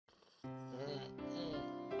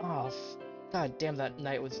God damn, that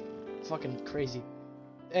night was fucking crazy.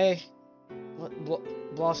 Hey,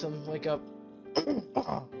 Blossom, wake up.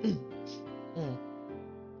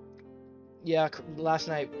 Yeah, last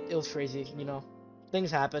night it was crazy. You know, things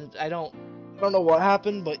happened. I don't know what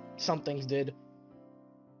happened, but some things did.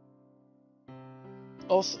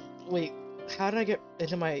 Also, wait, how did I get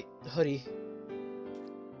into my hoodie?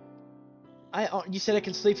 You said I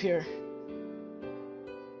can sleep here.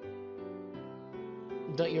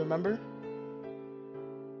 Don't you remember?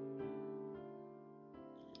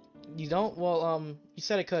 You don't? Well, you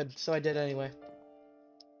said I could, so I did anyway.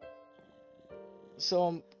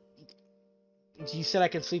 So, you said I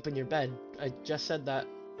can sleep in your bed. I just said that.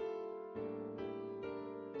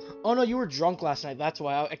 Oh no, you were drunk last night, that's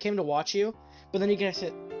why. I came to watch you, but then you guys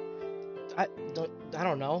said... I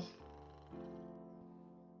don't know.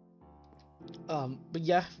 But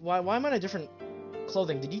yeah, why am I in a different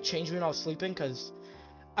clothing? Did you change me when I was sleeping? Because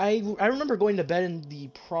I remember going to bed in the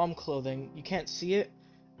prom clothing. You can't see it.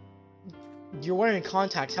 You're wearing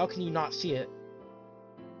contacts, how can you not see it?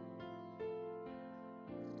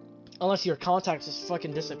 Unless your contacts just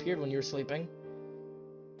fucking disappeared when you were sleeping.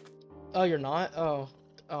 Oh, you're not? Oh,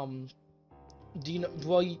 do you know,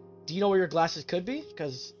 well, do you know where your glasses could be?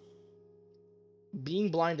 Because being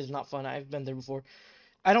blind is not fun. I've been there before.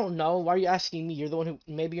 I don't know. Why are you asking me? You're the one who,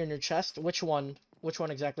 maybe you're in your chest? Which one? Which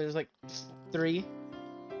one exactly? There's like 3,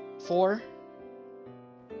 4.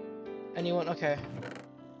 Anyone? Okay.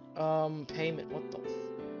 Payment. What the?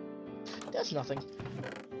 That's nothing.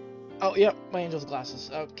 Oh, yep, my angel's glasses.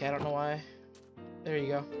 Okay, I don't know why. There you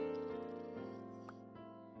go.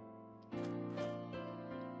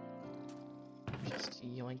 Just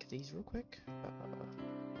yoink these real quick.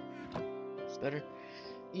 It's better.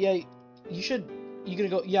 Yeah, you should. You gonna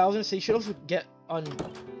go? Yeah, I was gonna say you should also get on.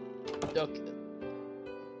 Okay.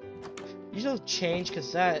 You should also change,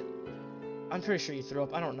 cause that. I'm pretty sure you threw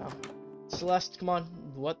up. I don't know. Celeste, come on.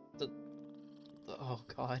 What the? Oh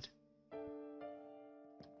God.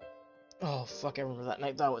 Oh fuck! I remember that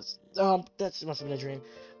night. That was that must have been a dream.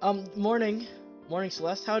 Morning,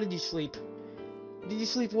 Celeste. How did you sleep? Did you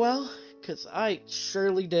sleep well? Cause I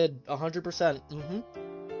surely did, 100%.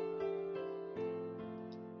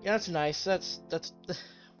 Yeah, that's nice. That's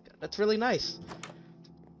really nice.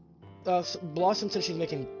 So Blossom said she's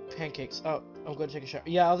making pancakes. Oh, I'm going to take a shower.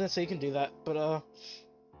 Yeah, I was gonna say you can do that, but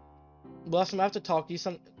Blossom, I have to talk to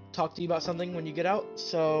you about something when you get out.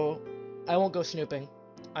 So I won't go snooping.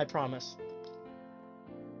 I promise.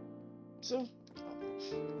 So,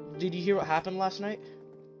 did you hear what happened last night?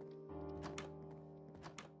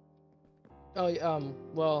 Oh,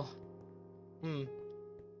 well,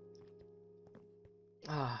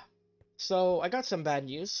 so I got some bad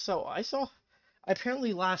news. So I saw,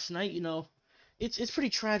 apparently last night, you know, it's pretty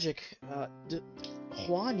tragic.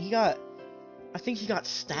 Juan, I think he got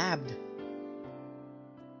stabbed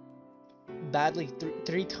badly,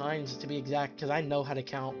 3 times to be exact, because I know how to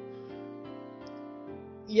count.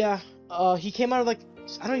 Yeah, he came out of, like,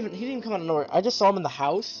 he didn't even come out of nowhere. I just saw him in the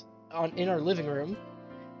house, in our living room,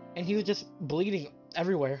 and he was just bleeding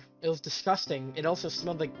everywhere. It was disgusting. It also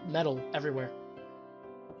smelled like metal everywhere.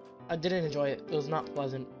 I didn't enjoy it. It was not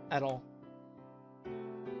pleasant at all.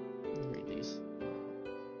 Let me read these.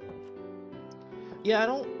 Yeah, I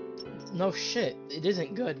don't... No shit. It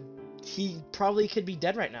isn't good. He probably could be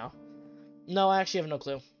dead right now. No, I actually have no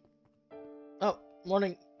clue. Oh,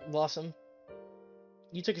 morning, Blossom.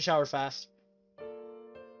 You took a shower fast.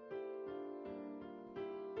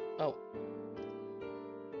 Oh.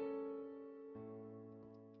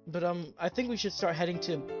 But, I think we should start heading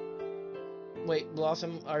to... Wait,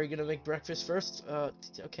 Blossom, are you gonna make breakfast first?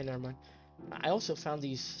 Okay, never mind. I also found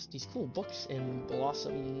these cool books in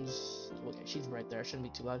Blossom's... Okay, she's right there, I shouldn't be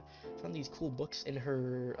too loud. Found these cool books in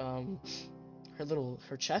her,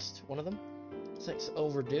 her chest, one of them. It's like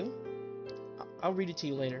overdue. I'll read it to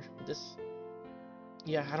you later.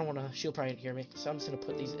 Yeah, I don't wanna, she'll probably hear me, so I'm just gonna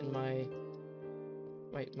put these in my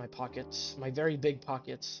pockets, my very big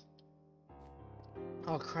pockets.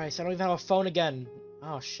 Oh Christ, I don't even have a phone again.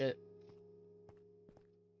 Oh shit.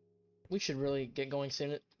 We should really get going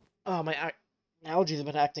soon. Oh, my allergies have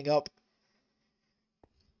been acting up.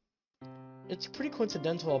 It's pretty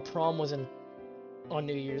coincidental prom was on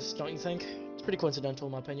New Year's, don't you think? It's pretty coincidental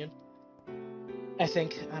in my opinion. I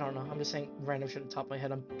think. I don't know. I'm just saying random shit at the top of my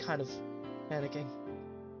head. I'm kind of panicking.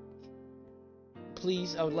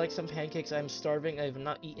 Please, I would like some pancakes. I'm starving. I have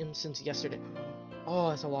not eaten since yesterday. Oh,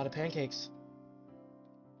 that's a lot of pancakes.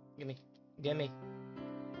 Gimme. Gimme.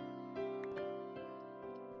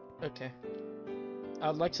 Okay. I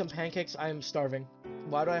would like some pancakes. I am starving.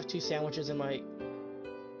 Why do I have 2 sandwiches in my...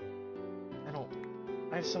 I don't...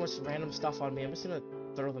 I have so much random stuff on me. I'm just gonna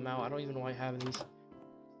throw them out. I don't even know why I have these.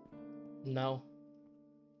 No.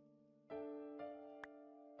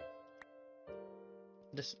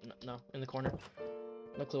 Just no, in the corner.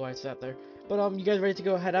 No clue why it's sat there. But you guys ready to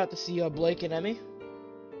go head out to see Blake and Emmy?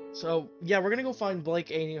 So yeah, we're gonna go find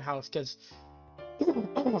Blake a new house, cause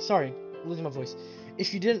oh, sorry, losing my voice.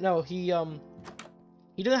 If you didn't know, he doesn't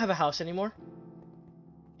have a house anymore,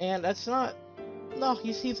 and that's not. No,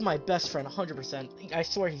 he's my best friend, 100%. I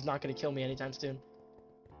swear he's not gonna kill me anytime soon.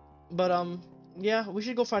 But yeah, we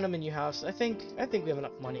should go find him a new house. I think we have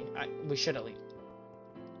enough money. We should at least.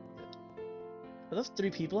 Are those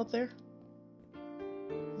 3 people up there?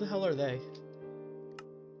 Who the hell are they?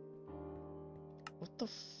 What the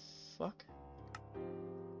fuck?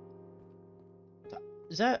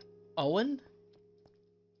 Is that Owen?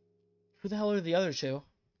 Who the hell are the other 2?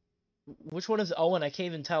 Which one is Owen? I can't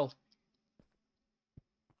even tell.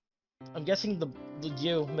 I'm guessing the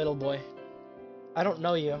you, middle boy. I don't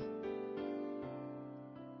know you.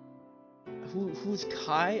 Who's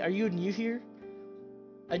Kai? Are you new here?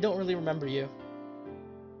 I don't really remember you.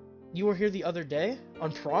 You were here the other day?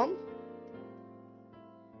 On prom?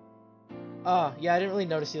 Ah, yeah, I didn't really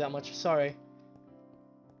notice you that much. Sorry.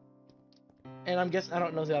 And I'm guessing I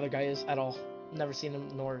don't know who the other guy is at all. Never seen him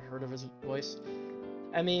nor heard of his voice.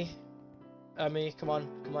 Emmy, come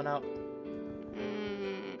on out.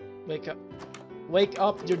 Wake up. Wake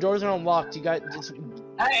up, your doors are unlocked. You guys just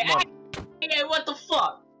Hey, what the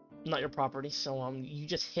fuck? Not your property, so you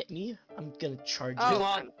just hit me. I'm gonna charge you. Come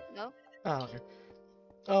on. No. I don't care.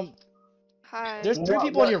 Hi. There's 3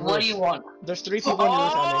 people on your roof. What do you want? There's 3 people on your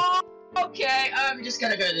roof, Emmy. Okay, I'm just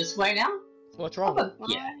gonna go this way now. What's wrong?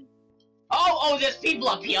 Yeah. Oh, there's people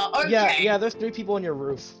up here. Okay. Yeah, there's 3 people on your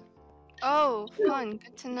roof. Oh, fun.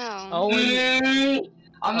 Good to know. Owen.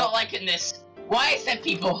 I'm not liking this. Why is there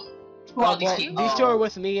people? Who are these people? These 2 are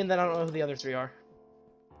with me, and then I don't know who the other 3 are.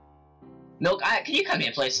 Milk, can you come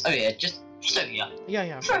here, please? Oh yeah, just over here. Yeah.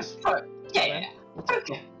 Yeah.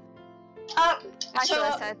 Okay. Hi, So,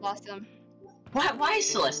 Celeste. I lost him. why is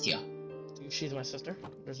Celeste here? She's my sister.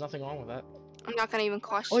 There's nothing wrong with that. I'm not gonna even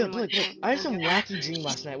question. Oh yeah, Blake, I had some wacky dream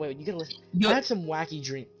last night. Wait, you gotta listen. I had some wacky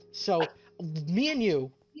dream. So, me and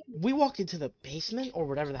you, we walk into the basement or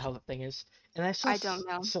whatever the hell that thing is, and I saw I don't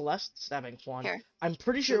know. Celeste stabbing Juan. Here. I'm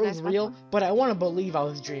pretty sure it was real, but I want to believe I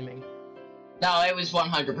was dreaming. No, it was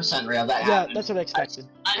 100% real. That Yeah, happened. that's what I expected.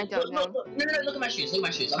 I don't know. Look at my shoes. Look at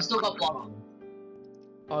my shoes. I'm still got blood on them.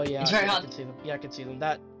 Oh yeah, It's very I hot. can see them. Yeah, I can see them.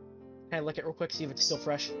 Can I look at it real quick, see if it's still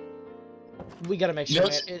fresh? We gotta make sure,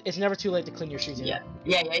 man. It's never too late to clean your shoes. Yeah.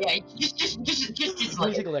 Just Let me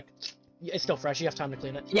like. take a look. Yeah, it's still fresh. You have time to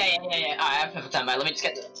clean it. Yeah. Alright, I have perfect time. Let me just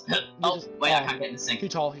get this. Oh, wait, I can't get in the sink. Too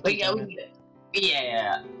tall. Wait, yeah, we need it.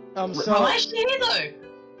 Yeah. So Why is she here though?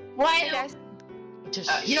 Why? Hey guys.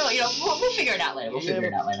 just You know, we'll figure it out later. We'll figure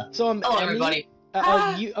it out later. So Hello, Emmy, everybody.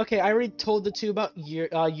 okay, I already told the 2 about you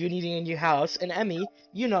needing a new house, and Emmy,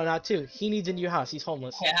 you know now too. He needs a new house. He's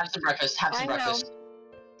homeless. Yeah, have some breakfast. Have some I know. breakfast.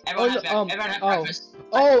 Everyone have breakfast.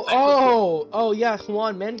 Oh yeah,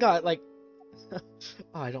 Juan, man got like.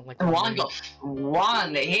 Oh, I don't like. Juan got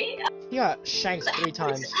one. He got shanked 3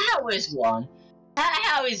 times. How is Juan?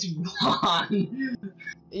 How is Juan?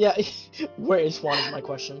 Yeah, where is Juan is my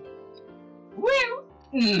question. Well,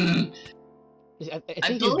 I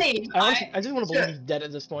believe. I just want to believe he's dead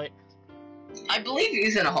at this point. I believe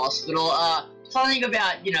he's in a hospital. Something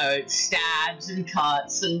about stabs and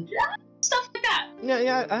cuts and stuff like that.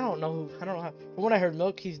 Yeah. I don't know. From what I heard,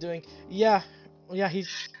 Milk, he's doing. Yeah. He's.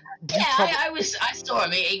 Yeah, I saw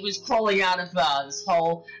him. He was crawling out of this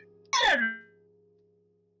hole. I don't know.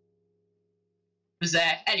 Was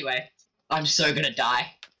there? Anyway, I'm so gonna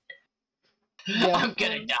die. Yeah. I'm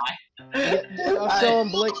gonna die. Yeah, so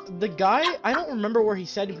Blake, the guy, I don't remember where he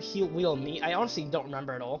said we'll meet. I honestly don't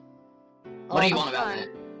remember at all. What do you want about that?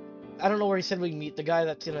 I don't know where he said we'd meet. The guy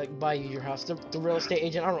that's gonna buy you your house, the real estate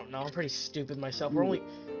agent. I don't know. I'm pretty stupid myself. We're only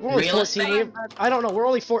Real 14. I don't know. We're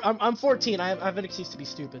only 4. I'm 14. I have an excuse to be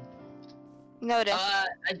stupid. Notice.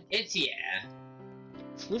 It's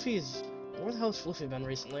Floofy is. Where the hell has Floofy been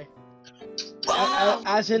recently? Well,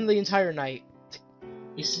 As in the entire night.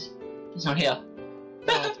 he's not here.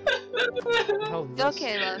 The hell is this?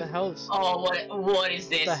 Okay, love. The hell is. Oh, what is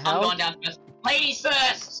this? The hell? I'm going down first. Ladies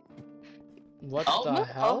first! What Oh. the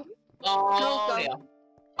hell? Oh, Go. dear.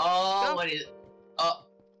 Oh, Go. what is it? Oh.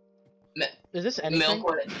 Is this anything? Milk,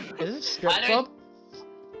 what is Is this a strip I don't- club?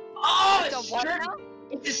 Oh, It's it's a what strip. now?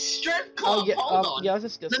 It's a strip club. Oh yeah. Hold on. Yeah.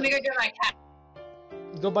 Let's just Let me go get my cat.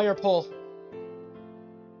 go buy your pole.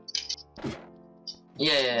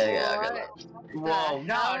 Yeah. What Whoa, the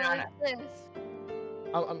no. hell is this?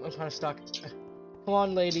 I'm kind of stuck. Come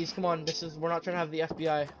on, ladies. Come on. We're not trying to have the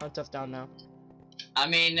FBI hunt us down now. I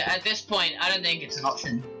mean, at this point, I don't think it's an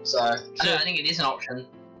option. So, I think it is an option.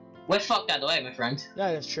 We're fucked either way, my friend.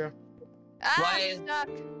 That is true. Ah, Why- I'm stuck.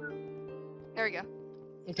 There we go.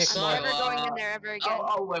 Okay, come I'm on. never going in there ever again.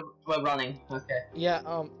 We're running. Okay. Yeah.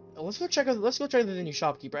 Let's go check the new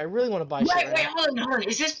shopkeeper. I really want to buy shit Wait, right wait, now. hold on.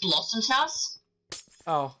 Is this Blossom's house?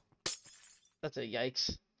 Oh. That's a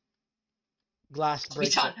yikes. Glass We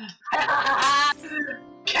break. done.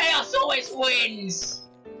 Chaos always wins.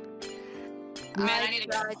 Man, I need to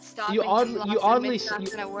go. tried stopping You oddly it's not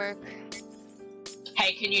gonna work.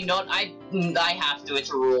 Hey, can you not? I have to.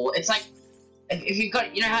 It's a rule. It's like if you've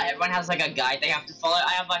got, you know how everyone has like a guide they have to follow.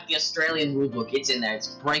 I have like the Australian rule book. It's in there. It's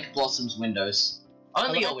break Blossom's windows.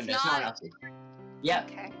 Only your That's windows, not- not else's. Yeah,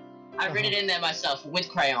 Okay. I've written it in there myself with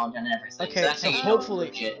crayon and everything. Okay, so that's so how you hopefully-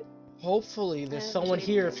 know it's legit. Hopefully, there's someone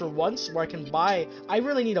here for once where I can buy. I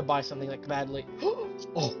really need to buy something like badly.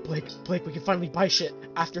 Oh, Blake, we can finally buy shit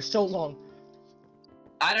after so long.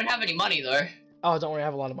 I don't have any money though. Oh, don't worry, I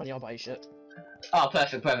have a lot of money. I'll buy you shit. Oh,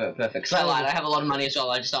 perfect. Cause I lied. I have a lot of money as well.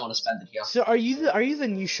 I just don't want to spend it here. So, are you the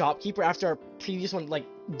new shopkeeper after our previous one like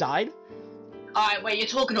died? Alright, wait. You're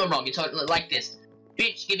talking all wrong. You're talking like this.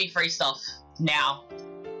 Bitch, give me free stuff now.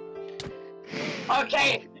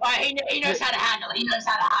 Okay. Alright, he knows how to handle. He knows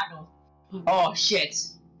how to handle. Oh shit.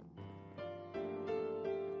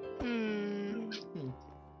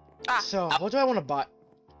 Ah. So, what do I want to buy?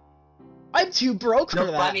 I'm too broke No,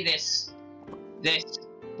 for buy that. me this. This.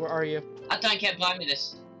 Where are you? I don't care. Buy me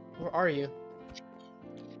this. Where are you?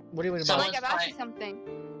 What do you want to So buy? Like, let's I've asked buy- you something.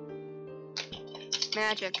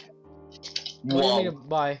 Magic. What do you want me to Whoa.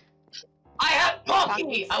 buy? I have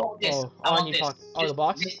Pocky! I want this. Oh, I on want you this. talk- oh, the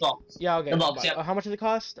box? This box. Yeah, okay. The I'll box, buy- yeah. How much does it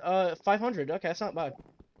cost? 500. Okay, that's not bad.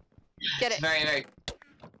 Get It's it. very, very.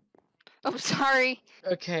 Oh, sorry.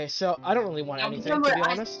 Okay, so I don't really want Now, anything, remember, to be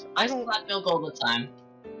honest. I splat milk all the time.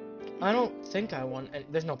 I don't think I want.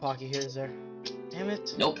 There's no Pocky here, is there? Damn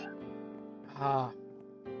it. Nope. Ah.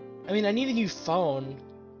 I mean, I need a new phone.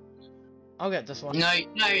 I'll get this one. No,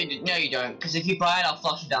 you don't. Because if you buy it, I'll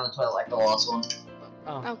flush it down the toilet like the last one.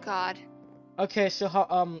 Oh. Oh, God. Okay, so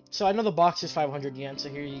so I know the box is 500 yen, so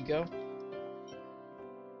here you go.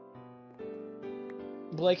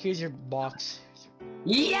 Blake, here's your box.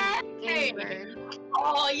 Yeah! Bird.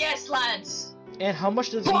 Oh yes, lads! And how much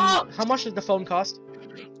does Box! how much does the phone cost?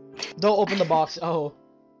 Don't open the box. Oh.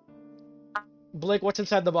 Blake, what's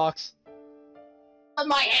inside the box? On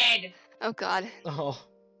my head! Oh, God. Oh.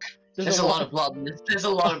 There's a lot of blood in this. There's a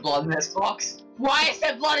lot of blood in this box. Why is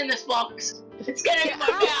there blood in this box? It's getting in my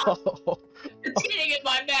mouth! Oh, It's getting in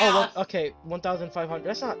my oh mouth! okay, 1,500.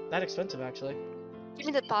 That's not that expensive, actually. Give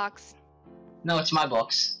me the box. No, it's my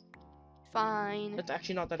box. Fine. That's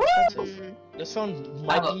actually not that expensive. Mm. This phone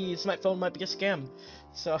might be. This phone might be a scam.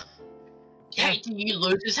 So. Hey, do you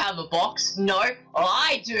losers have a box? No? Well,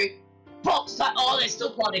 I do. Box like, oh, there's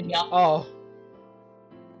still blood in here. Oh.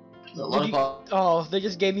 There's a lot of blood. Oh, they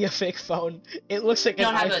just gave me a fake phone. It looks like You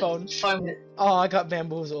an don't have iPhone. a phone. Oh, I got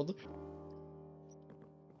bamboozled.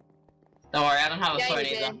 Don't worry, I don't have a Yeah, phone you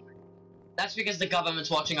either. did. That's because the government's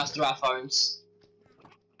watching us through our phones.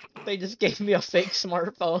 They just gave me a fake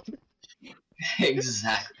smartphone.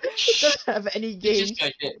 Exactly. It doesn't have any games. Just go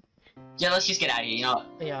shit. Yeah, let's just get out of here, you know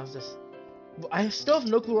what? Yeah, I was just. I still have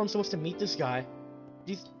no clue where I'm supposed to meet this guy.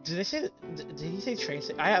 Did they say that? Did he say train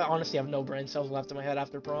station? I honestly have no brain cells left in my head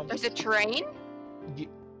after prom. There's a train?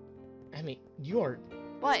 I mean, you are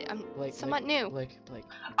What? I'm Blake. somewhat new. Blake.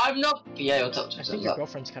 I'm not. Yeah, what's up? I think your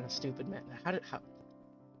girlfriend's kind of stupid, man. How?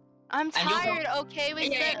 I'm And you'll go- tired, okay?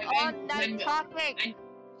 We Yeah, spent yeah, all and- night and- talking.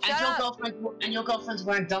 And Shut your up. girlfriend's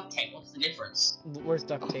wearing duct tape. What's the difference? Where's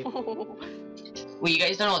duct tape? Well, you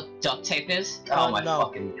guys don't know what duct tape is? Oh my no.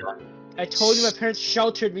 fucking god. I told you my parents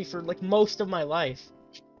sheltered me for like most of my life.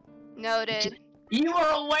 Noted. You were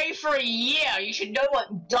away for a year. You should know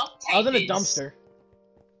what duct tape Other than a is. dumpster.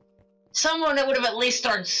 Someone that would have at least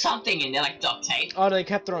thrown something in there, like duct tape. Oh, they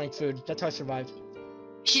kept throwing food. That's how I survived.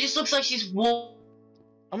 She just looks like she's warm.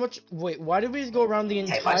 How much? Wait, why did we go around the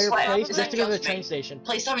Hey, I entire swear, place is just that to go to the just train me? station?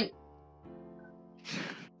 Please don't.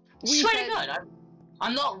 We Swear said- to God,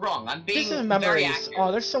 I'm not wrong. I'm being This is very memories. accurate.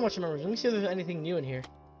 Oh, there's so much memories. Let me see if there's anything new in here.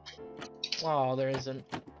 Oh, there isn't.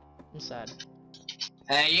 I'm sad.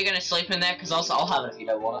 You're gonna sleep in there? Cause I'll have it if you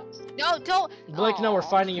don't want it. No, don't. Blake, no, we're Aw.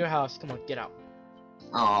 finding your house. Come on, get out.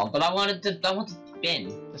 Oh, but I wanted the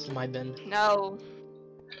bin. This is my bin. No.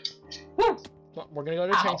 Woo! Well, we're gonna go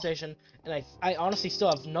to the train Ow. station, and I honestly still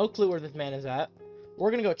have no clue where this man is at.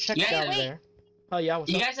 We're gonna go check Yeah, down wait. there. Oh yeah,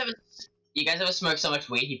 what's You up? guys ever smoked so much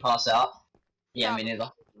weed you pass out? Yeah, No. me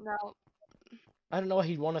neither. No. I don't know why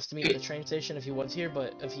he'd want us to meet at the train station if he was here,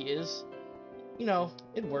 but if he is, you know,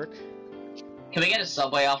 it'd work. Can we get a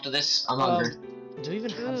Subway after this? I'm hungry. Do we even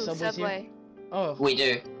have Ooh, Subways here? Subway. Oh, We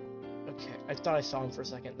do. okay. I thought I saw him for a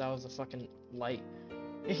second. That was a fucking light.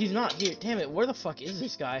 Yeah, he's not here. Damn it. Where the fuck is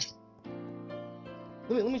this guy?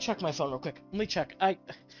 Let me check my phone real quick. Let me check. I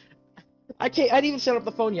can't. I didn't even set up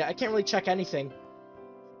the phone yet. I can't really check anything.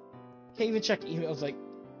 Can't even check emails. Like,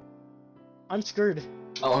 I'm scared.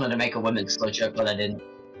 I wanted to make a women's slow joke, but I didn't.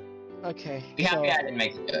 Okay. Be happy so, I didn't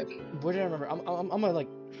make the joke. Where did I remember? I'm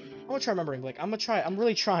gonna try remembering. Like, I'm gonna try. I'm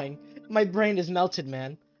really trying. My brain is melted,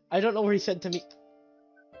 man. I don't know where he said to me.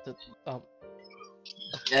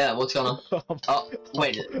 Yeah, what's going on? Oh,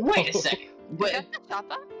 wait a second. Wait. Is that the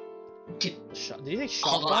chopper? Did you think shot?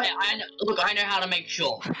 Hold on. Look, I know how to make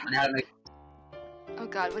sure. I know how to make. Oh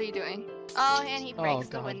god, what are you doing? Oh, and he breaks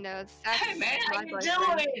the God. windows. That's Hey man, how my you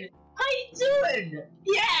boyfriend. doing? How you doing?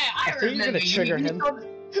 Yeah, I think you're remember gonna trigger him.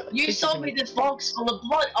 You sold me this box full of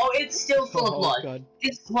blood. Oh, it's still full of blood. God.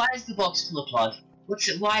 Why is the box full of blood?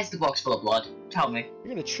 Why is the box full of blood? Tell me. You're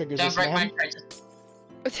gonna trigger Don't this break my man. train.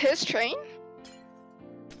 It's his train?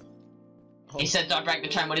 He said, "Don't break the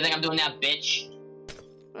train." What do you think I'm doing now, bitch?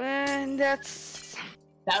 And that's...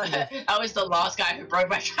 That was the last guy who broke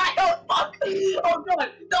my train. Oh fuck! Oh god!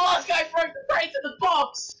 The last guy broke the train to the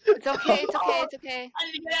box. It's okay, it's okay, it's okay. I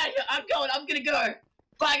need to get out of here. I'm going. I'm gonna go.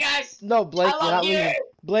 Bye, guys. No, Blake, I you're love not you. leaving.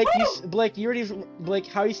 Blake, you already. Blake,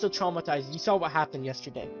 how are you still traumatized? You saw what happened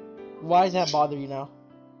yesterday. Why does that bother you now?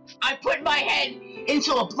 I put my head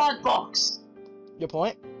into a blood box. Your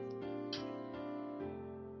point?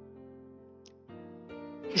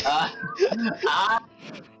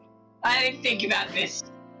 I didn't think about this.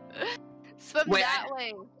 Swim Wait, that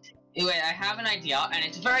way. Wait, I have an idea, and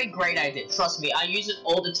it's a very great idea. Trust me, I use it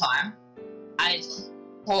all the time. And it's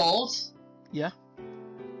called... Yeah.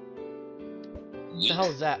 What the Yeet. hell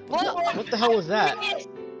is that? What? What the hell was that?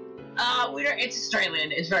 It's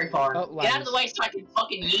Australian. It's very foreign. Oh, Get out of the way so I can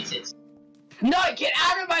fucking yeet it. No, get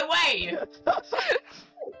out of my way!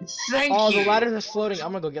 Thank Oh, you. the ladder is floating.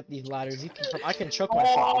 I'm gonna go get these ladders. I can choke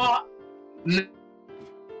myself. Oh.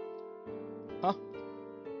 Huh?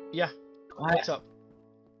 Yeah. What's up?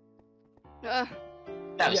 Uh,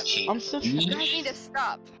 That was Yeah, cheap. I'm still you trying. guys need to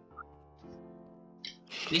stop.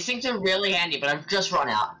 These things are really handy, but I've just run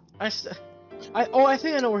out. I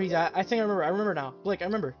think I know where he's at. I remember now. Blake, I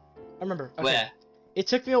remember. Okay. Where? It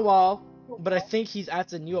took me a while, but I think he's at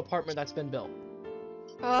the new apartment that's been built.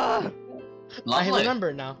 Ugh. Lovely. I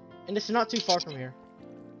remember now, and it's not too far from here.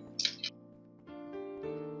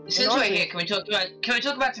 Since And we're honestly- here, can we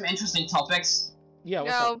talk about some interesting topics? Yeah.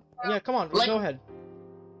 What's up? No. Yeah, come on, Like- go ahead.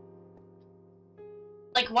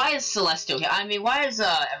 Like, why is Celeste still here? I mean, why is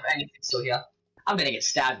anything still here? I'm gonna get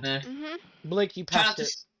stabbed, man. Mm-hmm. Blake, you Try not passed to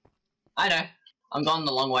it. I know. I'm going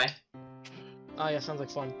the long way. Oh yeah, sounds like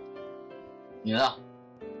fun. Yeah.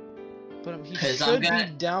 But he 'Cause I'm should gonna-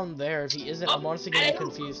 be down there. If he isn't, I'm honestly getting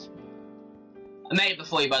confused. I made it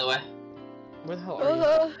before you, by the way. Where the hell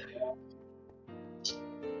are you?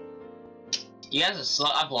 You guys are slow.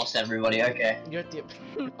 I've lost everybody. Okay. You're at the.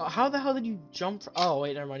 How the hell did you jump? Oh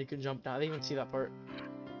wait, never mind. You can jump now. I didn't even see that part.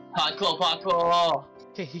 Parkour.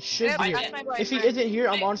 Okay, he should Yep, be here. that's my boyfriend. If he isn't here,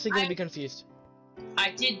 I'm I- honestly gonna I- be confused.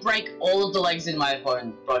 I did break all of the legs in my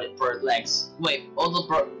legs. Wait, all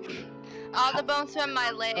the All the bones from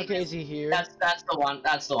my leg. Okay, is he here? That's the one.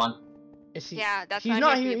 That's the one. Is he? Yeah, that's He's my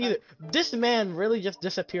not big here diva. either. This man really just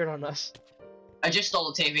disappeared on us. I just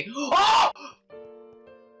stole the TV. Oh!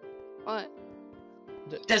 What?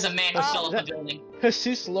 There's a man who Oh. fell off the building.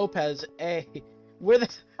 Jesus Lopez. Hey, where the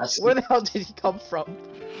hell did he come from?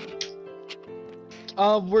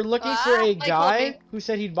 We're looking for a Like guy hoping. who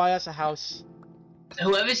said he'd buy us a house.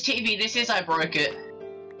 Whoever's TV this is, I broke it.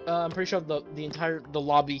 I'm pretty sure the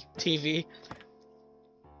lobby TV.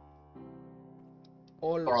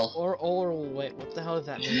 Or wait, what the hell does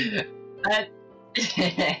that mean?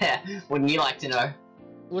 Wouldn't you like to know?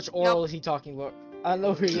 Which oral is he talking about? I don't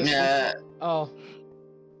know who he is. Oh.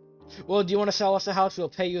 Well, do you want to sell us a house? We'll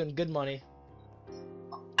pay you in good money.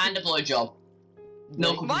 And a blowjob.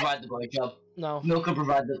 Milk will What? provide the blowjob. No. Milk will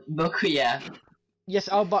provide the milk. Yeah. Yes,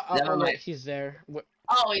 I'll buy. Never Oh, mind. wait, he's there.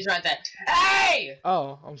 Oh, he's right there. Hey!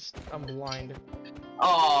 Oh, I'm blind.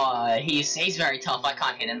 Oh, he's very tough. I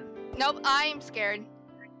can't hit him. Nope, I'm scared.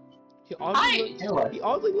 He Hi!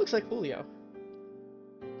 oddly looks like Julio.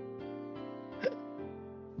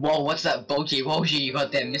 Whoa, what's that bulgy you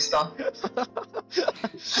got there, mister?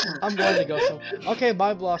 I'm going to go. So, okay,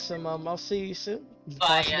 bye, Blossom. I'll see you soon.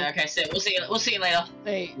 Bye. Yeah. Okay. So we'll see you later.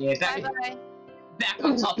 Hey. Yeah. Bye bye. Back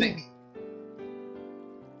on topic.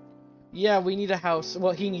 Yeah, we need a house.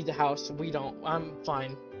 Well, he needs a house. We don't. I'm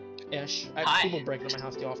fine. Ish. People break into my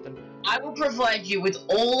house too often. I will provide you with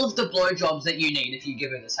all of the blowjobs that you need if you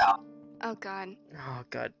give me this house. Oh god. Oh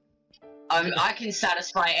god. I can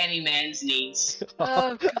satisfy any man's needs.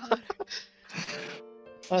 Oh god.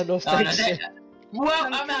 Oh no, thanks. Well,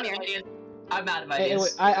 Come I'm out of here. ideas. I'm out of Hey, ideas.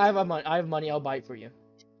 wait, I have money. I'll buy it for you.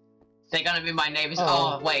 They're gonna be my neighbors.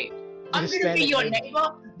 Oh. Oh, wait. I'm gonna Hispanic be your neighbor.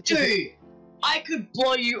 neighbor? Dude, I could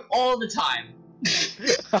blow you all the time.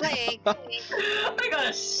 Blake. I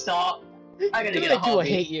gotta stop. I gotta Even get a I do hobby.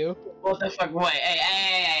 hate you. What the fuck? Wait,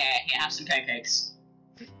 hey, here, have some pancakes.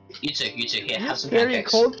 You too, here, You have some carrying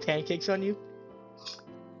pancakes. cold pancakes on you?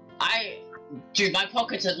 Dude, my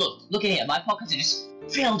pockets are, look at here, my pockets are just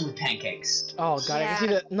filled with pancakes. Oh god, I can see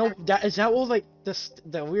Yeah. that. No, is that all like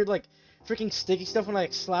the weird like freaking sticky stuff when I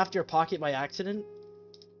like slapped your pocket by accident?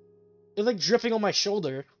 It's like dripping on my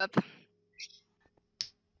shoulder.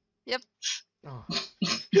 Yep. Oh.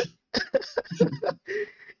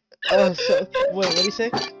 Oh, so, wait, what did he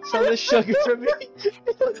say? Sell the sugar for me?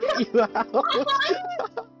 You out.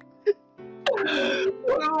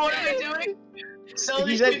 What are we doing? So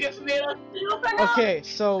He this said- sugar for me. Okay,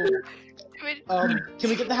 so can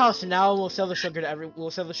we get the house now? We'll sell the sugar to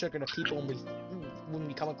we'll sell the sugar to people when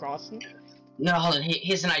we come across them. No, hold on.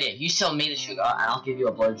 Here's an idea. You sell me the sugar, and I'll give you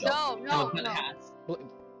a blowjob. No.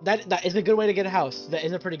 That is a good way to get a house. That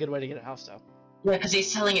is a pretty good way to get a house, though. Yeah, because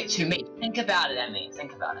he's selling it to me. Think about it, Emmy.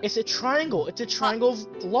 Think about it. It's a triangle. It's a triangle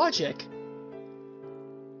of logic.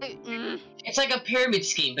 It's like a pyramid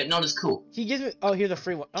scheme, but not as cool. He gives me. Oh, here's a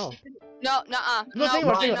free one. Oh. No, nuh-uh. No, think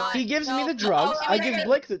about it, think about not. it. He gives me No, the no, drugs. oh, I wait, give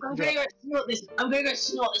Blake the I'm drugs. gonna go snort this. I'm gonna go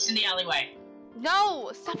snort this in the alleyway.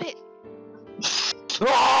 No, stop it.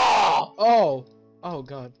 Oh! Oh. Oh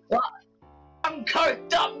god. I'm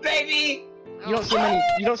coked up, baby. You don't seem any.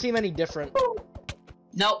 You don't seem any different.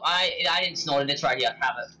 Nope, I didn't snort it. It's right here.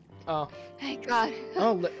 Have it. Oh. Thank god.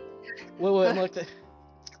 Oh. Wait. Look.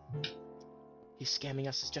 He's scamming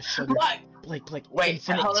us. It's just sugar. What? Blake. Wait,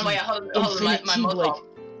 Infinite hold on, tea. hold on. Infinite My tea, mother. Blake.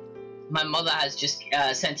 My mother has just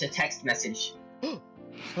sent a text message.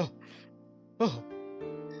 Oh.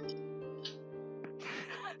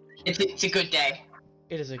 It's a good day.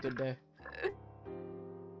 It is a good day.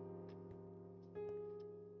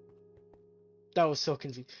 That was so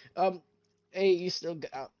confusing. Hey, you still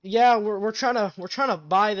yeah, we're trying to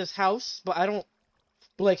buy this house, but I don't.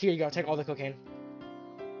 Blake, here you go. Take all the cocaine.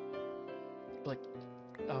 Blake,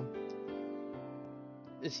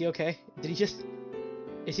 is he okay? Did he just?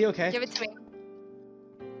 Is he okay? Give it to me.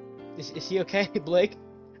 Is he okay, Blake?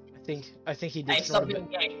 I think he did Hey, snort stop a bit.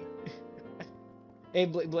 being gay. Hey,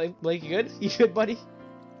 Blake, you good? You good, buddy?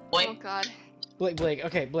 Wait. Oh god. Blake.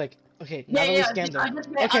 Okay, Blake. Okay, now that we scammed I'm them.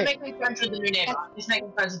 I'm making friends with the new neighbor. I'm just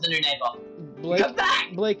making friends with the new neighbor. Blake, Come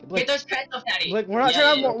back! Blake. Get those pants off, Daddy. Blake, we're not trying to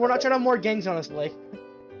have more, we're not trying to have more gangs on us, Blake.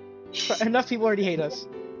 Enough people already hate us.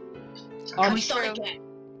 Can we start a gang?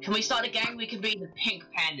 Can we start a gang? We could be the Pink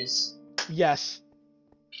Pandas. Yes.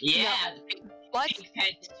 Yeah, the pink, What? Pink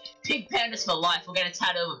Pandas. Pink Pandas for life. We'll get a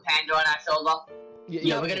tattoo of a panda on our shoulder.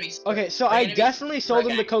 Yeah, we're gonna be. Okay, so we're I gonna be- definitely sold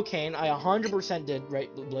him the okay. cocaine. I 100% did, right,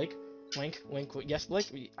 Blake? Wink. Yes,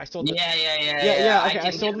 Blake. I sold. Yeah. Yeah. Okay,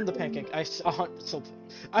 I did sold get- him the pancake. I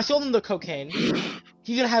sold him the cocaine.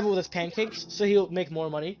 He's gonna have it with his pancakes, so he'll make more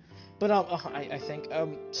money. But I think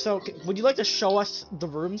so. Would you like to show us the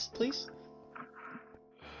rooms, please?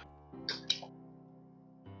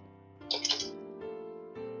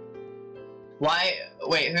 Why?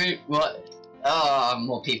 Wait, who? What? Oh,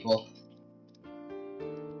 more people.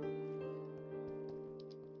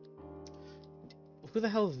 Who the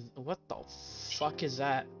hell? What the fuck is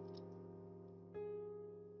that?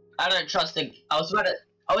 I don't trust the. I was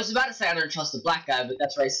about to say I don't trust the black guy, but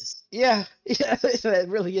that's racist. Yeah, it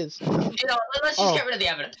really is. You know, let's just get rid of the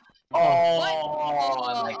evidence. Oh. Oh,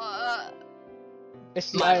 I'm like,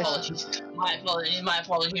 It's the my IS apologies. My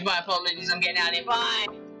apologies. I'm getting out of here. Bye.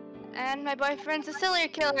 And my boyfriend's a serial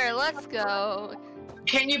killer. Let's go.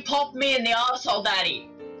 Can you pop me in the arsehole, Daddy?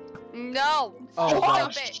 No. Oh, Oh,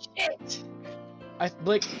 gosh. shit.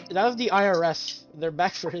 Blake, that was the IRS. They're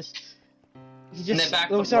back for his. He just. They're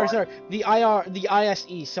back Oh, for sorry. what? The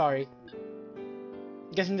ISE. Sorry.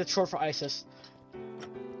 I'm guessing that's short for ISIS.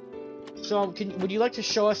 So, would you like to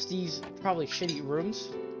show us these probably shitty rooms?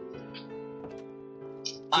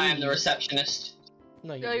 I am the receptionist.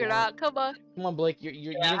 No, No, you're not. Come on. Come on, Blake. You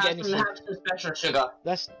Yeah, didn't get any sleep. have some special sugar.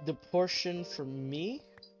 That's the portion for me.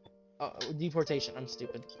 Deportation. I'm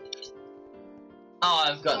stupid. Oh,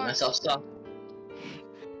 I've gotten myself stuck.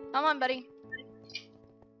 Come on, buddy.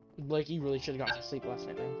 Blake, you really should have gotten some sleep last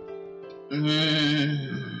night,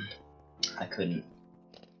 man. I couldn't.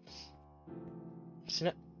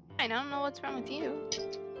 I don't know what's wrong with you.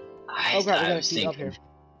 Oh god, we got a seat up here.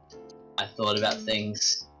 I thought about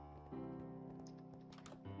things.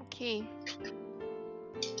 Okay.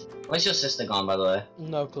 Where's your sister gone, by the way?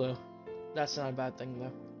 No clue. That's not a bad thing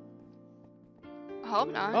though. I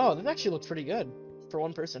hope not. Oh, that actually looks pretty good for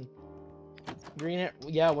one person. Green hair.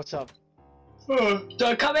 Yeah, what's up?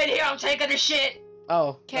 Don't come in here. I'm taking a shit.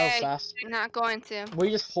 Oh, that was Okay. fast. Not going to. Were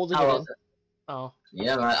you just holding How it was in? it? Oh.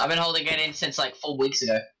 Yeah, man. I've been holding it in since like 4 weeks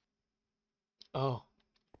ago. Oh.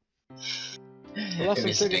 It Well, some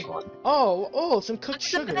was a sugar. big one. Oh, some cooked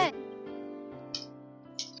sugar.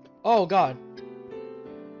 Oh god.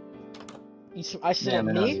 I said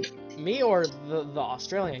me? Me or the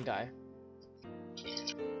Australian guy?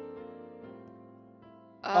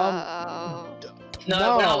 Oh.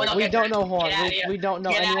 We don't know Juan. We don't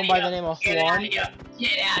know anyone by the name of Juan.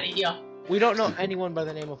 Get out of here. We don't know anyone by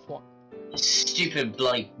the name of Juan. Stupid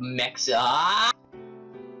bloody Mexa. Ah!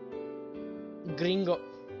 Gringo.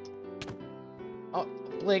 Oh,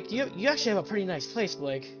 Blake, you actually have a pretty nice place,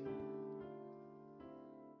 Blake.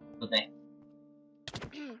 Okay.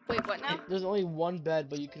 Wait, what now? There's only one bed,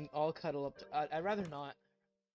 but you can all cuddle up. I'd rather not.